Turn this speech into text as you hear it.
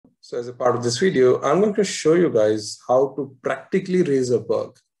So as a part of this video, I'm going to show you guys how to practically raise a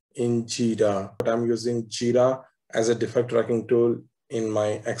bug in Jira. I'm using Jira as a defect tracking tool in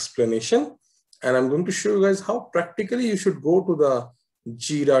my explanation. And I'm going to show you guys how practically you should go to the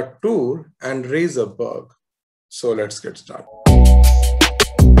Jira tool and raise a bug. So let's get started.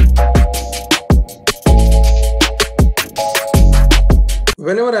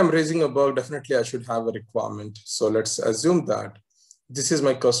 Whenever I'm raising a bug, definitely I should have a requirement. So let's assume that this is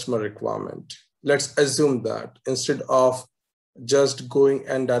my customer requirement. Let's assume that instead of just going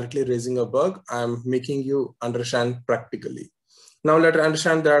and directly raising a bug, I'm making you understand practically. Now let's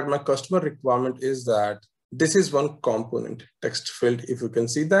understand that my customer requirement is that this is one component text field. If you can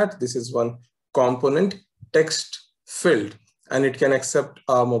see that this is one component text field and it can accept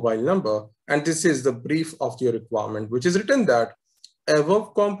a mobile number. And this is the brief of your requirement, which is written that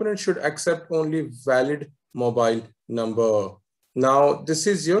above component should accept only valid mobile number. Now, this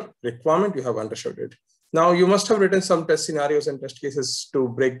is your requirement. You have understood it. Now, you must have written some test scenarios and test cases to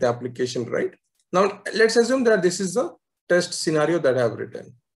break the application, right? Now, let's assume that this is the test scenario that I have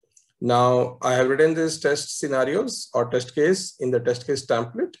written. Now, I have written these test scenarios or test case in the test case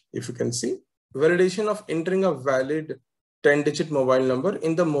template, if you can see. Validation of entering a valid 10-digit mobile number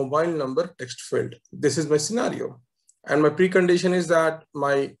in the mobile number text field. This is my scenario. And my precondition is that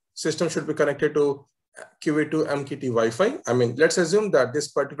my system should be connected to QA2MKT Wi-Fi. I mean, let's assume that this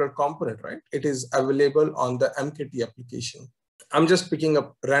particular component, right, it is available on the MKT application. I'm just picking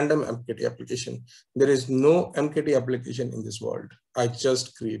up random MKT application. There is no MKT application in this world. I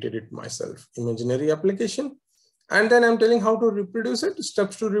just created it myself, imaginary application. And then I'm telling how to reproduce it.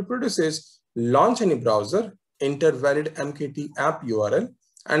 Steps to reproduce is launch any browser, enter valid MKT app URL,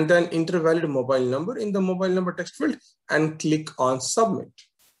 and then enter valid mobile number in the mobile number text field and click on submit.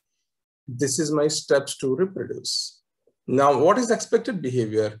 This is my steps to reproduce. Now, what is expected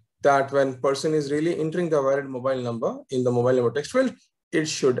behavior? That when person is really entering the valid mobile number in the mobile number text field, it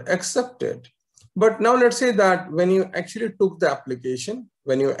should accept it. But now let's say that when you actually took the application,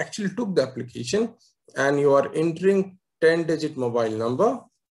 and you are entering 10-digit mobile number,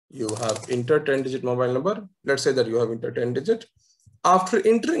 you have entered 10-digit mobile number. Let's say that you have entered 10-digit. After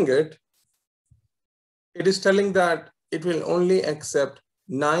entering it, it is telling that it will only accept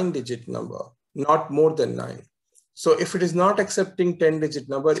 9-digit number, not more than 9. So if it is not accepting 10-digit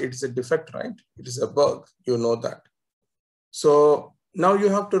number, it is a defect, right? It is a bug, you know that. So now you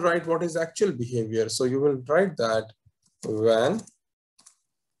have to write what is actual behavior. So you will write that when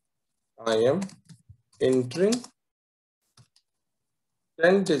I am entering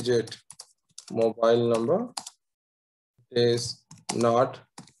 10-digit mobile number, it is not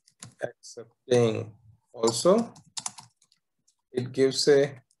accepting. Also, it gives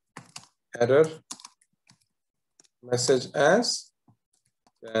a error message as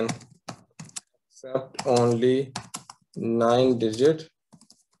can accept only 9-digit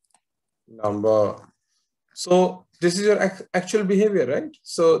number. So this is your actual behavior, right?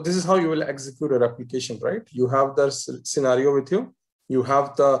 So this is how you will execute your application, right? You have the scenario with you, you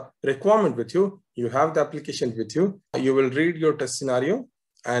have the requirement with you, you have the application with you. You will read your test scenario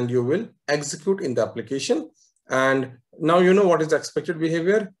and you will execute in the application. And now you know what is the expected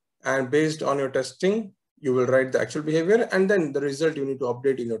behavior, and based on your testing, you will write the actual behavior, and then the result you need to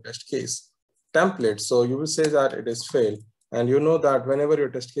update in your test case template. So you will say that it is fail, and you know that whenever your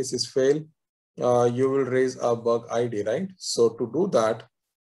test case is fail, you will raise a bug ID, right? So to do that,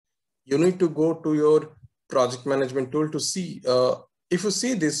 you need to go to your project management tool to see, if you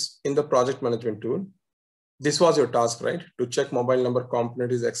see this in the project management tool, this was your task, right? To check mobile number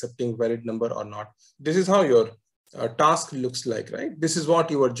component is accepting valid number or not. This is how your task looks like, right? This is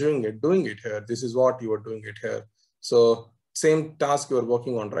what you are doing it here. This is what you are doing it here. So same task you are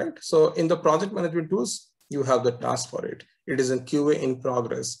working on, right? So in the project management tools, you have the task for it. It is in QA in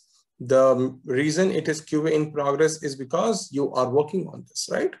progress. The reason it is QA in progress is because you are working on this,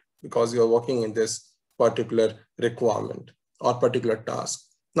 right? Because you are working in this particular requirement or particular task.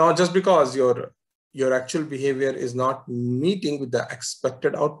 Now, just because your actual behavior is not meeting with the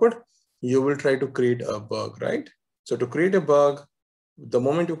expected output, you will try to create a bug, right? So to create a bug, the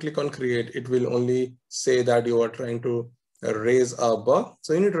moment you click on create, it will only say that you are trying to raise a bug.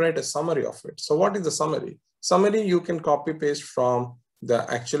 So you need to write a summary of it. So what is the summary? Summary, you can copy paste from the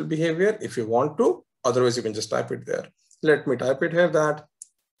actual behavior if you want to, otherwise you can just type it there. Let me type it here that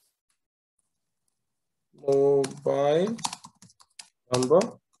mobile number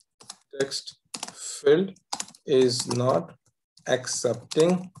text field is not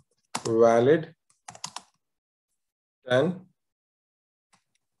accepting valid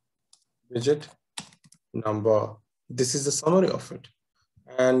 10-digit number. This is the summary of it.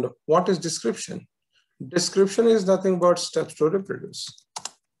 And what is description? Description is nothing but steps to reproduce.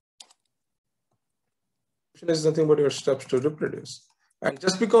 Description is nothing but your steps to reproduce. And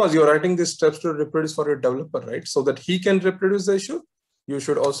just because you're writing these steps to reproduce for your developer, right, so that he can reproduce the issue, you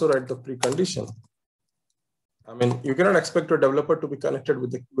should also write the precondition. I mean, you cannot expect a developer to be connected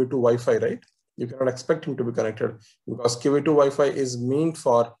with the QA2 Wi-Fi, right? You cannot expect him to be connected because QA2 Wi-Fi is meant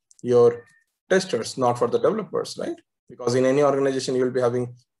for your testers, not for the developers, right? Because in any organization, you will be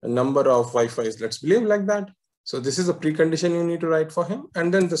having a number of Wi-Fis. Let's believe like that. So this is a precondition you need to write for him.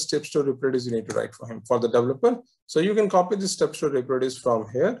 And then the steps to reproduce you need to write for him for the developer. So you can copy the steps to reproduce from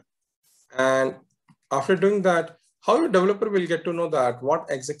here. And after doing that, how your developer will get to know that what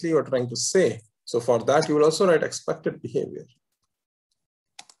exactly you're trying to say. So for that, you will also write expected behavior.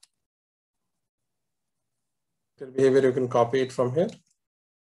 Behavior, you can copy it from here.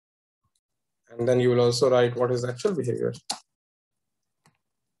 And then you will also write what is actual behavior.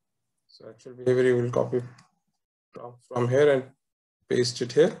 So actual behavior, you will copy from here and paste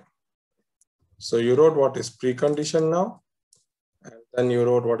it here. So you wrote what is precondition now. And then you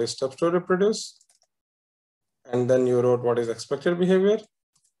wrote what is steps to reproduce. And then you wrote what is expected behavior.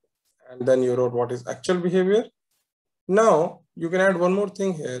 And then you wrote what is actual behavior. Now you can add one more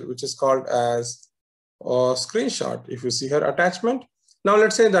thing here, which is called as a screenshot. If you see here, attachment. Now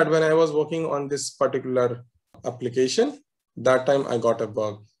let's say that when I was working on this particular application, that time I got a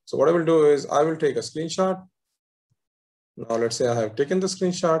bug. So what I will do is I will take a screenshot. Now let's say I have taken the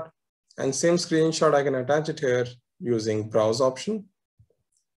screenshot, and same screenshot I can attach it here using browse option.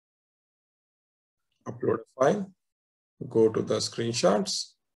 Upload a file, go to the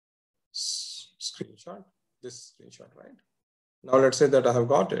screenshots, screenshot, this screenshot, right? Now let's say that I have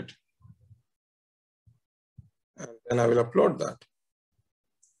got it. And then I will upload that.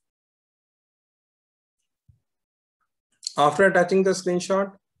 After attaching the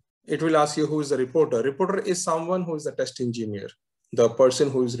screenshot, it will ask you who is the reporter. Reporter is someone who is the test engineer, the person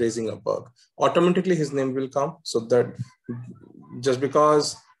who is raising a bug. Automatically his name will come. So that just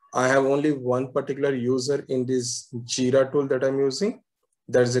because I have only one particular user in this Jira tool that I'm using,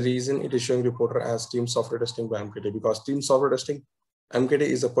 that's the reason it is showing reporter as Team Software Testing by MKT, because Team Software Testing MKT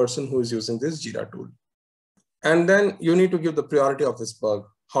is a person who is using this Jira tool. And then you need to give the priority of this bug.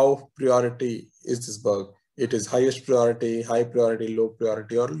 How priority is this bug? It is highest priority, high priority, low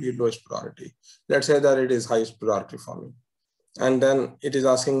priority, or lowest priority. Let's say that it is highest priority for me. And then it is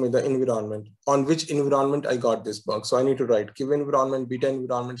asking me the environment, on which environment I got this bug. So I need to write QA environment, beta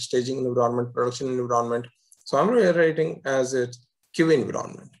environment, staging environment, production environment. So I'm writing as it QA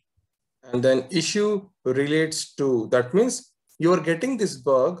environment. And then issue relates to, that means you are getting this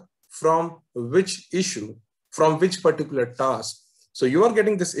bug from which issue, from which particular task. So you are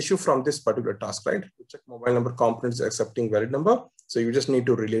getting this issue from this particular task, right? Check mobile number components accepting valid number. So you just need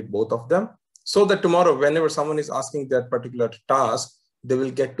to relate both of them, so that tomorrow, whenever someone is asking that particular task, they will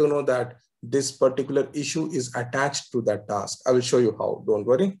get to know that this particular issue is attached to that task. I will show you how, don't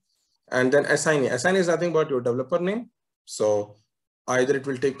worry. And then assignee. Assignee is nothing but your developer name. So either it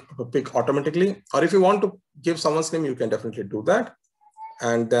will take a pick automatically, or if you want to give someone's name, you can definitely do that.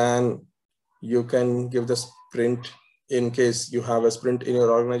 And then you can give the sprint in case you have a sprint in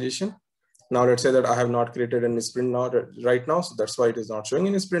your organization. Now let's say that I have not created any sprint right now, so that's why it is not showing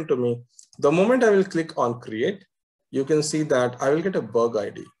any sprint to me. The moment I will click on create, you can see that I will get a bug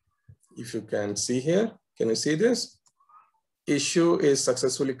ID. If you can see here, can you see this? Issue is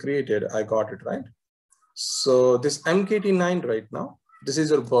successfully created. I got it, right? So this MKT9 right now, this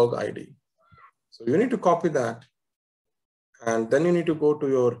is your bug ID. So you need to copy that. And then you need to go to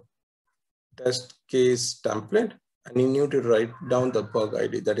your test case template, and you need to write down the bug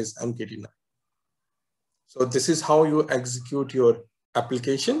ID, that is MKT9. So this is how you execute your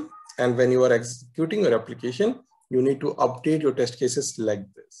application. And when you are executing your application, you need to update your test cases like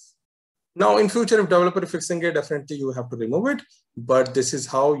this. Now in future, if developer is fixing it, definitely you have to remove it, but this is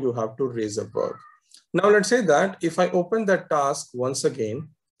how you have to raise a bug. Now let's say that if I open that task once again,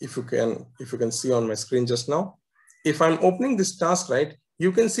 if you can see on my screen just now, if I'm opening this task, right,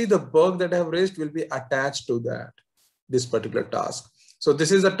 you can see the bug that I have raised will be attached to this particular task. So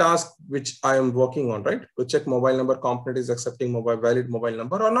this is a task which I am working on, right? To check mobile number component is accepting valid mobile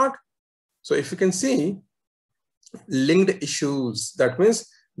number or not. So if you can see linked issues, that means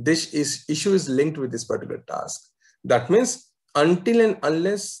this issue is linked with this particular task. That means until and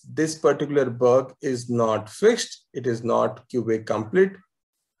unless this particular bug is not fixed, it is not QA complete,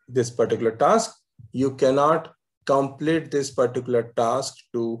 this particular task, you cannot complete this particular task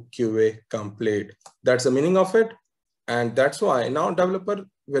to QA complete. That's the meaning of it. And that's why now developer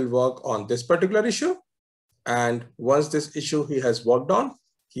will work on this particular issue. And once this issue he has worked on,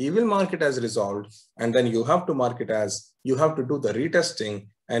 he will mark it as resolved. And then you have to mark it as, you have to do the retesting.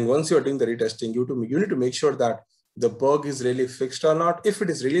 And once you're doing the retesting, you need to make sure that the bug is really fixed or not. If it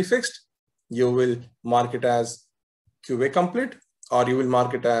is really fixed, you will mark it as QA complete, or you will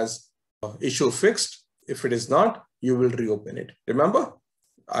mark it as issue fixed. If it is not, you will reopen it. Remember,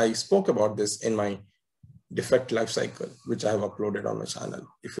 I spoke about this in my defect lifecycle, which I have uploaded on my channel.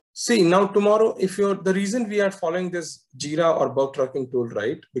 See, now tomorrow, the reason we are following this Jira or bug tracking tool,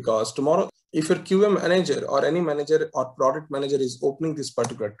 right? Because tomorrow, if your QA manager or any manager or product manager is opening this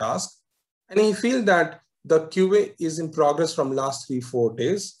particular task, and he feels that the QA is in progress from last 3-4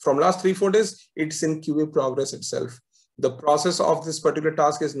 days, it's in QA progress itself. The process of this particular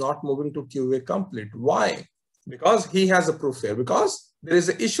task is not moving to QA complete. Why? Because he has a proof here, because there is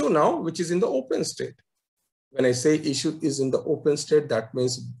an issue now, which is in the open state. When I say issue is in the open state, that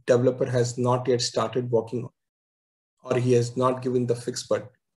means developer has not yet started working or he has not given the fix for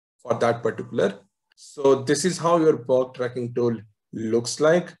that particular. So this is how your bug tracking tool looks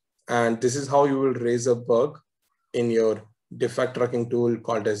like. And this is how you will raise a bug in your defect tracking tool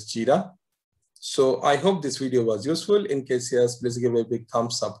called as Jira. So I hope this video was useful. In case yes, please give a big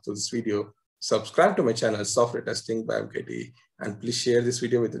thumbs up to this video. Subscribe to my channel, Software Testing by MKT, and please share this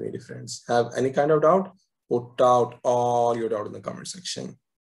video with any friends. Have any kind of doubt? Put out all your doubt in the comment section.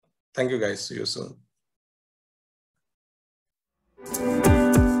 Thank you guys. See you soon.